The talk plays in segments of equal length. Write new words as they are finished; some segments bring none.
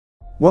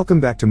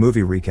Welcome back to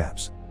Movie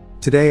Recaps.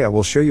 Today I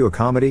will show you a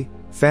comedy,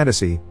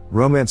 fantasy,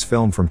 romance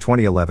film from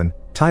 2011,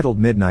 titled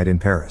Midnight in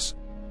Paris.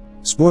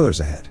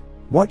 Spoilers ahead.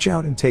 Watch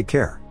out and take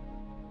care.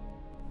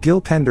 Gil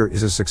Pender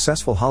is a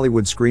successful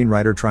Hollywood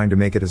screenwriter trying to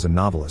make it as a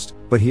novelist,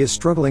 but he is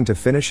struggling to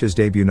finish his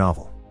debut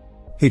novel.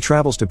 He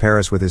travels to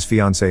Paris with his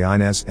fiancée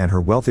Inès and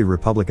her wealthy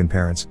Republican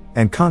parents,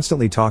 and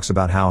constantly talks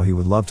about how he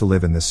would love to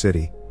live in this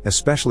city,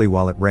 especially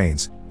while it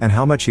rains, and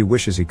how much he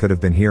wishes he could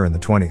have been here in the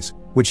 20s,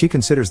 which he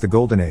considers the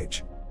golden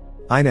age.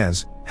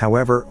 Inès,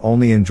 however,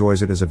 only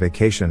enjoys it as a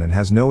vacation and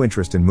has no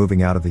interest in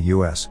moving out of the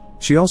US.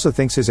 She also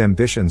thinks his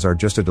ambitions are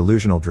just a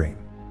delusional dream.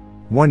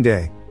 One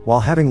day, while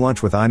having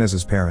lunch with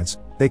Inés's parents,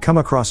 they come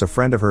across a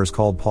friend of hers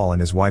called Paul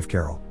and his wife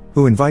Carol,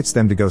 who invites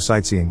them to go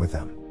sightseeing with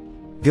them.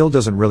 Gil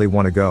doesn't really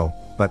want to go,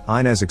 but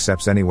Inès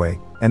accepts anyway,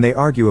 and they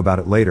argue about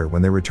it later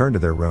when they return to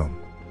their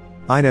room.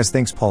 Inès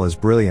thinks Paul is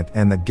brilliant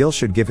and that Gil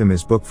should give him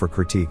his book for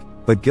critique,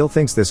 but Gil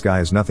thinks this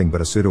guy is nothing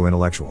but a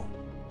pseudo-intellectual.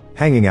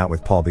 Hanging out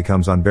with Paul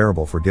becomes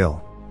unbearable for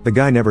Gil. The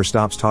guy never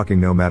stops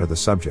talking no matter the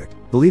subject,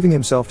 believing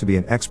himself to be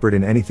an expert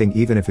in anything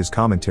even if his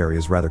commentary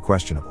is rather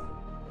questionable.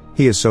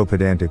 He is so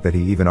pedantic that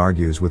he even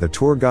argues with a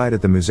tour guide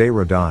at the Musée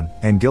Rodin,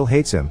 and Gil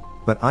hates him,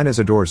 but Inès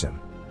adores him.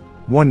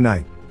 One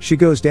night, she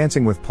goes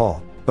dancing with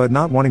Paul, but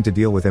not wanting to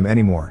deal with him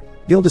anymore,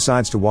 Gil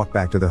decides to walk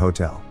back to the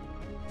hotel.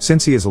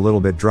 Since he is a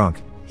little bit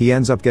drunk, he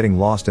ends up getting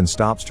lost and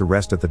stops to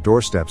rest at the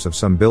doorsteps of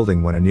some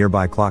building when a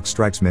nearby clock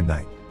strikes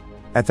midnight.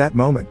 At that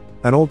moment,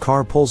 an old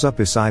car pulls up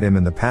beside him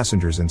and the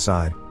passengers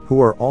inside,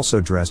 who are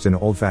also dressed in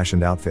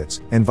old-fashioned outfits,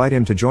 invite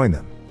him to join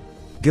them.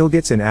 Gil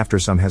gets in after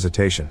some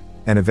hesitation,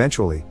 and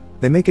eventually,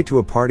 they make it to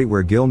a party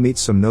where Gil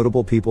meets some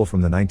notable people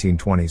from the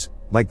 1920s,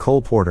 like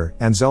Cole Porter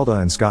and Zelda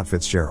and Scott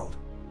Fitzgerald.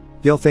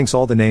 Gil thinks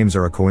all the names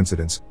are a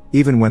coincidence,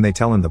 even when they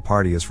tell him the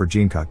party is for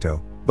Jean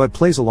Cocteau, but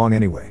plays along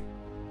anyway.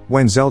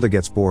 When Zelda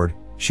gets bored,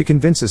 she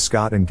convinces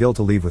Scott and Gil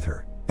to leave with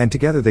her, and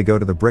together they go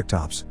to the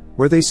Bricktops,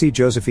 where they see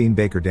Josephine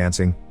Baker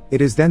dancing. It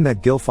is then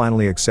that Gil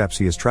finally accepts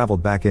he has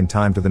traveled back in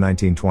time to the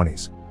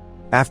 1920s.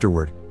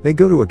 Afterward, they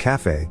go to a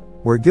cafe,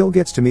 where Gil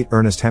gets to meet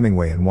Ernest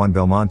Hemingway and Juan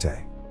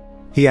Belmonte.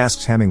 He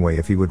asks Hemingway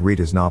if he would read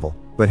his novel,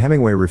 but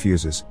Hemingway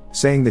refuses,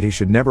 saying that he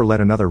should never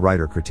let another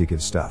writer critique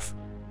his stuff.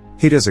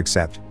 He does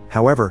accept,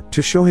 however,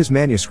 to show his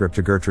manuscript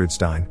to Gertrude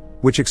Stein,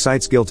 which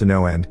excites Gil to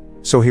no end,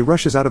 so he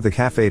rushes out of the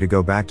cafe to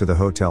go back to the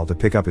hotel to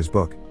pick up his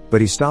book, but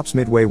he stops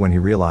midway when he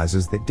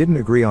realizes they didn't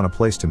agree on a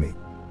place to meet.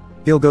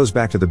 Gil goes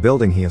back to the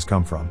building he has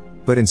come from,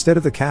 but instead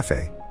of the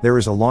cafe, there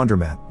is a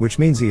laundromat, which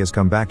means he has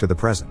come back to the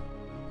present.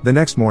 The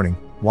next morning,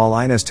 while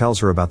Inès tells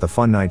her about the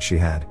fun night she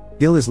had,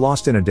 Gil is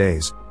lost in a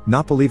daze,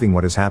 not believing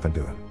what has happened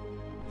to him.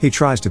 He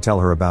tries to tell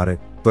her about it,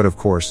 but of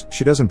course,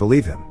 she doesn't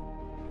believe him.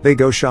 They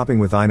go shopping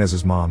with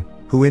Inés's mom,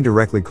 who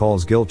indirectly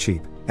calls Gil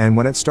cheap, and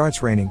when it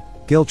starts raining,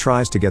 Gil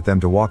tries to get them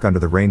to walk under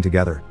the rain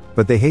together,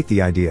 but they hate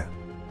the idea.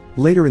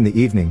 Later in the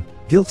evening,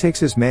 Gil takes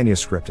his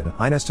manuscript and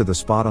Inès to the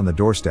spot on the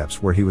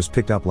doorsteps where he was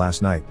picked up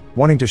last night,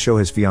 wanting to show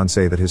his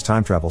fiancée that his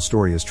time travel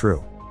story is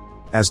true.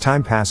 As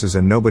time passes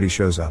and nobody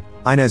shows up,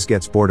 Inès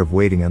gets bored of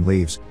waiting and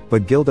leaves,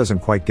 but Gil doesn't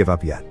quite give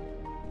up yet.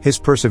 His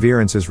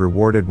perseverance is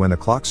rewarded when the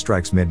clock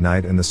strikes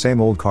midnight and the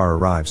same old car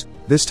arrives,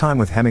 this time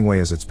with Hemingway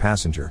as its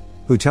passenger,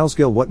 who tells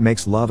Gil what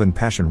makes love and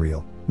passion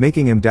real,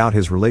 making him doubt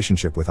his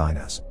relationship with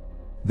Inès.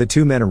 The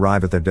two men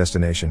arrive at their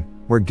destination,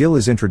 where Gil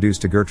is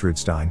introduced to Gertrude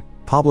Stein,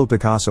 Pablo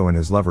Picasso and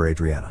his lover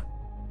Adriana.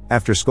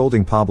 After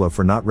scolding Pablo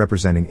for not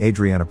representing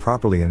Adriana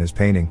properly in his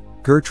painting,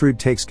 Gertrude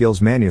takes Gil's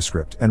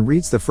manuscript and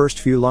reads the first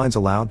few lines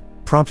aloud,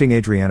 prompting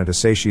Adriana to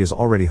say she is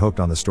already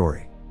hooked on the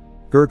story.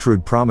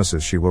 Gertrude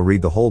promises she will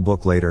read the whole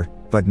book later,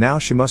 but now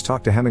she must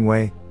talk to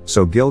Hemingway,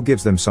 so Gil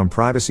gives them some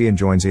privacy and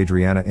joins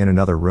Adriana in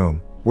another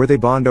room, where they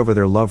bond over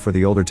their love for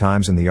the older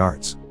times and the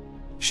arts.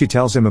 She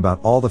tells him about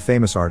all the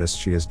famous artists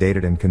she has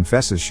dated and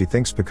confesses she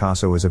thinks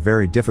Picasso is a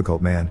very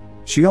difficult man.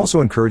 She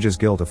also encourages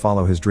Gil to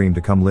follow his dream to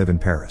come live in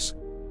Paris.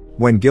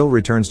 When Gil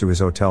returns to his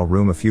hotel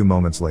room a few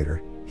moments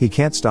later, he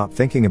can't stop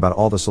thinking about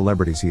all the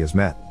celebrities he has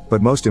met,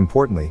 but most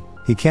importantly,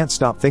 he can't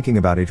stop thinking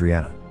about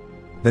Adriana.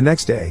 The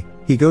next day,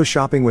 he goes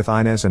shopping with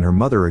Inès and her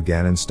mother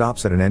again and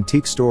stops at an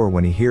antique store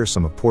when he hears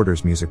some of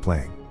Porter's music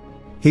playing.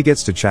 He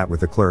gets to chat with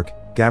the clerk,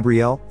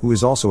 Gabrielle, who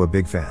is also a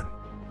big fan.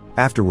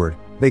 Afterward,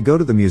 they go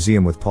to the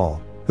museum with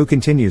Paul, who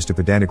continues to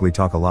pedantically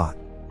talk a lot.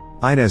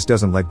 Inès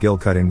doesn't let Gil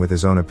cut in with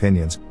his own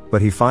opinions,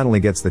 but he finally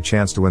gets the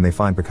chance to when they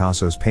find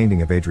Picasso's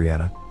painting of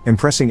Adriana,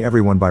 impressing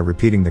everyone by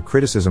repeating the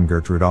criticism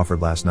Gertrude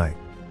offered last night.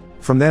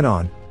 From then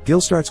on, Gil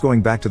starts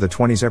going back to the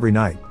 20s every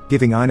night,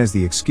 giving Inès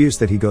the excuse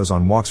that he goes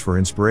on walks for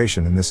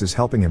inspiration and this is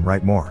helping him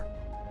write more.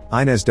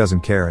 Inès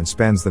doesn't care and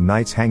spends the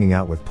nights hanging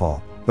out with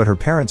Paul, but her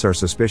parents are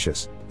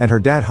suspicious, and her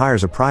dad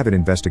hires a private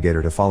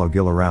investigator to follow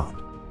Gil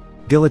around.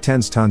 Gil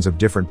attends tons of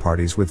different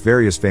parties with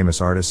various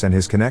famous artists and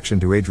his connection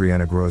to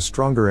Adriana grows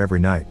stronger every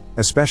night,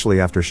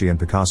 especially after she and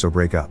Picasso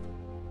break up.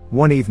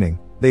 One evening,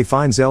 they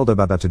find Zelda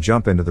about to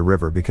jump into the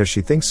river because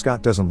she thinks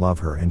Scott doesn't love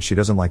her and she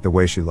doesn't like the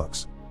way she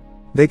looks.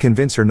 They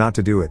convince her not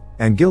to do it,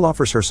 and Gil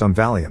offers her some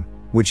Valium,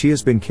 which he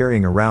has been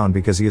carrying around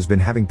because he has been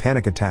having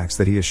panic attacks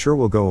that he is sure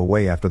will go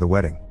away after the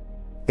wedding.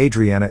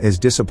 Adriana is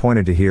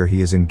disappointed to hear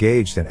he is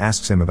engaged and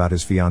asks him about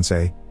his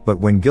fiancé, but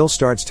when Gil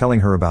starts telling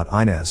her about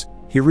Inez,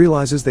 he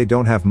realizes they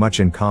don't have much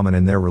in common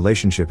and their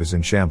relationship is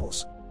in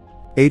shambles.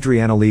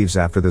 Adriana leaves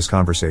after this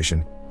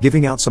conversation,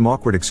 giving out some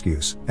awkward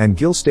excuse, and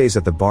Gil stays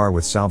at the bar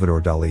with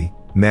Salvador Dalí,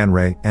 Man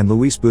Ray, and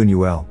Luis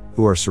Buñuel,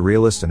 who are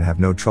surrealists and have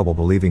no trouble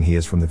believing he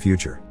is from the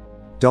future.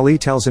 Dalí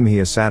tells him he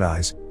has sad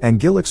eyes, and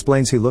Gil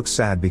explains he looks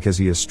sad because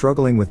he is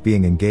struggling with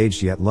being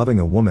engaged yet loving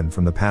a woman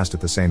from the past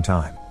at the same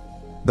time.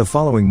 The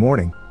following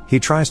morning, he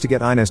tries to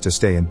get Inez to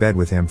stay in bed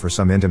with him for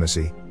some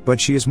intimacy, but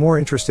she is more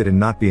interested in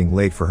not being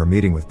late for her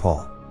meeting with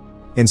Paul.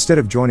 Instead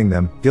of joining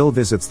them, Gil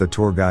visits the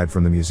tour guide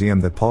from the museum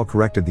that Paul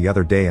corrected the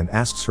other day and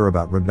asks her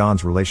about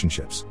Rodin's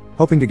relationships,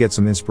 hoping to get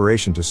some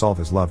inspiration to solve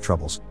his love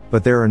troubles,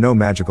 but there are no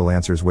magical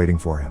answers waiting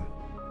for him.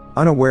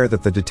 Unaware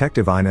that the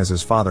detective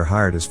Inez's father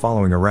hired is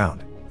following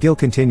around, Gil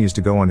continues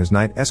to go on his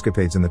night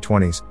escapades in the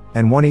 20s,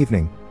 and one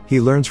evening, he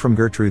learns from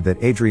Gertrude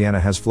that Adriana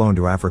has flown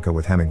to Africa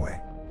with Hemingway.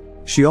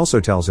 She also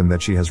tells him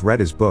that she has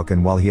read his book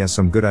and while he has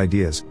some good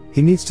ideas,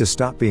 he needs to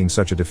stop being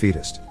such a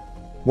defeatist.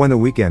 When the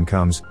weekend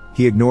comes,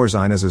 he ignores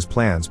Inez's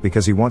plans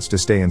because he wants to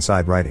stay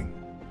inside writing.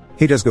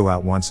 He does go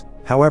out once,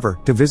 however,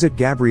 to visit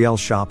Gabrielle's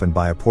shop and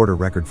buy a Porter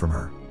record from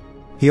her.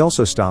 He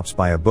also stops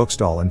by a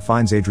bookstall and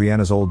finds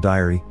Adriana's old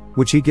diary,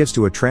 which he gives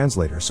to a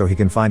translator so he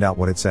can find out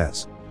what it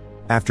says.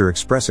 After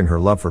expressing her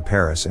love for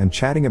Paris and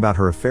chatting about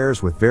her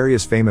affairs with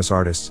various famous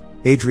artists,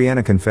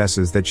 Adriana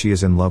confesses that she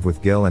is in love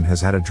with Gil and has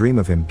had a dream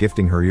of him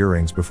gifting her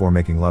earrings before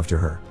making love to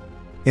her.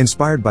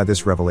 Inspired by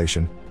this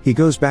revelation, he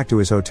goes back to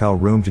his hotel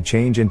room to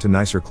change into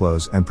nicer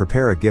clothes and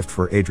prepare a gift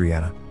for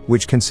Adriana,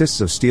 which consists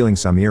of stealing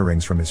some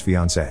earrings from his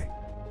fiancée.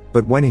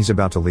 But when he's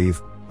about to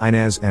leave,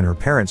 Inez and her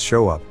parents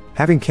show up,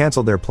 having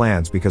cancelled their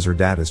plans because her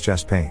dad has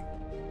chest pain.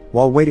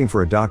 While waiting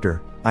for a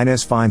doctor,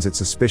 Inez finds it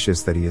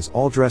suspicious that he is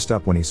all dressed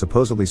up when he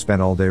supposedly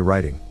spent all day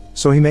writing,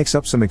 so he makes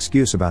up some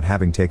excuse about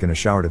having taken a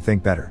shower to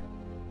think better.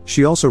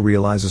 She also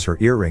realizes her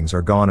earrings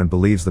are gone and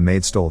believes the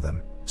maid stole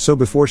them, so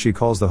before she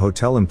calls the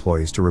hotel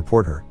employees to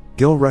report her,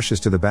 Gil rushes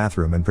to the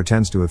bathroom and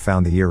pretends to have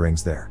found the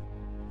earrings there.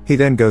 He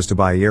then goes to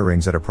buy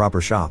earrings at a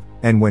proper shop,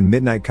 and when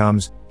midnight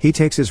comes, he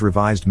takes his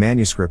revised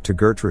manuscript to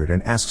Gertrude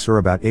and asks her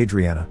about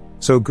Adriana,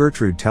 so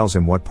Gertrude tells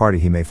him what party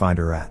he may find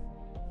her at.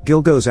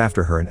 Gil goes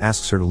after her and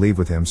asks her to leave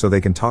with him so they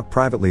can talk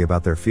privately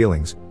about their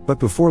feelings, but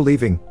before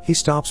leaving, he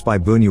stops by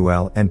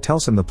Buñuel and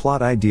tells him the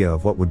plot idea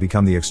of what would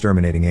become the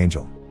exterminating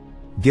angel.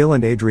 Gil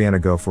and Adriana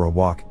go for a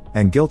walk,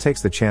 and Gil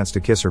takes the chance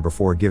to kiss her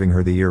before giving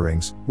her the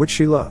earrings, which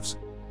she loves.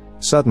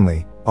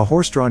 Suddenly, a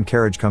horse-drawn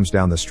carriage comes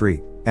down the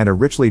street, and a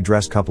richly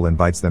dressed couple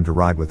invites them to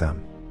ride with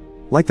them.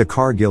 Like the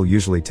car Gil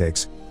usually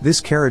takes,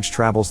 this carriage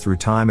travels through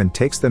time and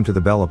takes them to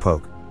the Belle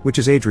Epoque, which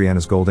is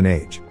Adriana's golden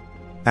age.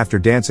 After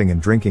dancing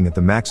and drinking at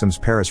the Maxim's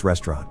Paris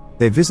restaurant,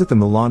 they visit the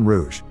Moulin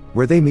Rouge,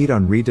 where they meet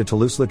Henri de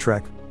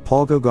Toulouse-Lautrec,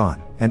 Paul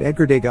Gauguin, and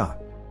Edgar Degas.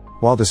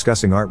 While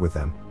discussing art with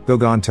them,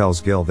 Gauguin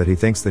tells Gil that he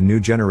thinks the new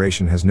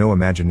generation has no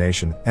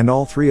imagination, and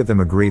all three of them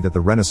agree that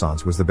the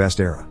Renaissance was the best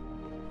era.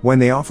 When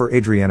they offer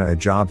Adriana a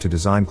job to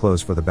design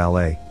clothes for the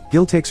ballet,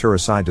 Gil takes her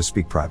aside to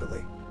speak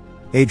privately.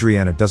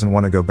 Adriana doesn't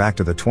want to go back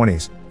to the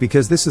 20s,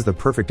 because this is the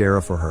perfect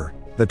era for her.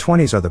 The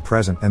 20s are the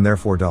present and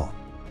therefore dull.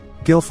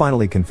 Gil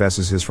finally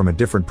confesses he's from a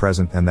different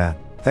present and that,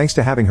 thanks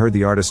to having heard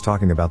the artist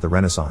talking about the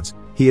Renaissance,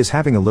 he is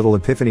having a little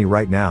epiphany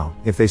right now.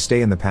 If they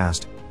stay in the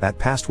past, that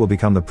past will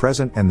become the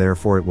present and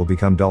therefore it will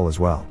become dull as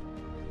well.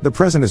 The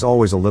present is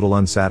always a little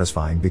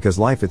unsatisfying because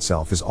life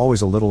itself is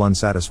always a little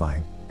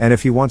unsatisfying, and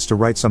if he wants to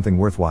write something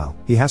worthwhile,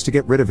 he has to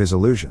get rid of his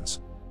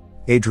illusions.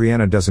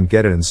 Adriana doesn't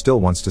get it and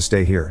still wants to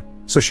stay here,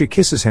 so she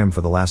kisses him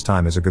for the last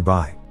time as a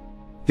goodbye.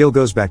 Gil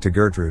goes back to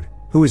Gertrude,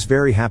 who is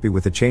very happy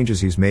with the changes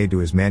he's made to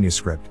his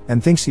manuscript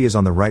and thinks he is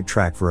on the right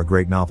track for a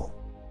great novel.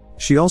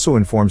 She also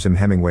informs him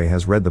Hemingway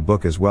has read the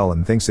book as well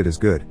and thinks it is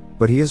good,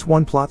 but he has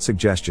one plot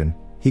suggestion: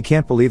 he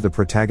can't believe the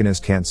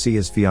protagonist can't see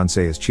his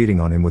fiancée is cheating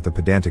on him with the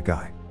pedantic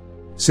guy.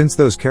 Since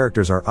those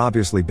characters are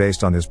obviously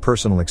based on his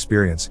personal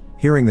experience,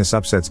 hearing this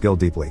upsets Gil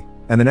deeply,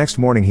 and the next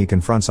morning he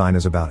confronts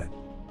Inez about it.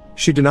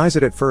 She denies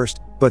it at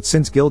first, but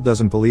since Gil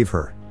doesn't believe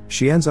her,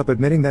 she ends up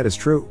admitting that is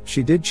true,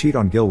 she did cheat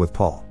on Gil with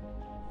Paul.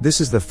 This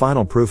is the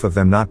final proof of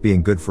them not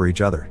being good for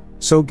each other,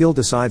 so Gil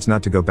decides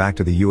not to go back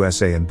to the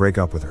USA and break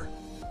up with her.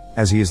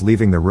 As he is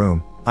leaving the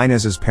room,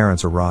 Inez's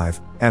parents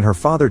arrive, and her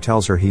father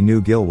tells her he knew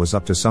Gil was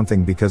up to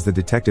something because the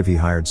detective he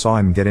hired saw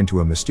him get into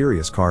a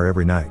mysterious car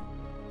every night.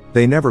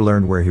 They never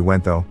learned where he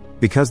went though,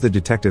 because the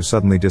detective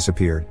suddenly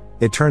disappeared.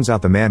 It turns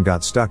out the man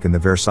got stuck in the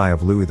Versailles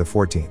of Louis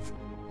XIV.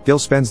 Gil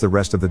spends the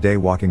rest of the day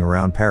walking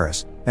around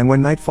Paris, and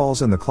when night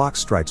falls and the clock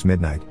strikes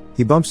midnight,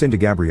 he bumps into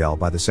Gabrielle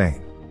by the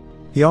Seine.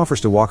 He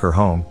offers to walk her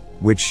home,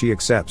 which she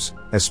accepts,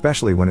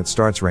 especially when it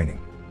starts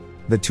raining.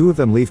 The two of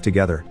them leave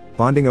together,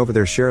 bonding over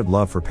their shared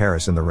love for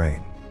Paris in the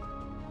rain.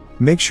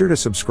 Make sure to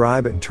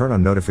subscribe and turn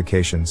on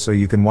notifications so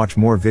you can watch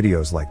more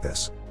videos like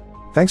this.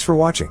 Thanks for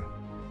watching.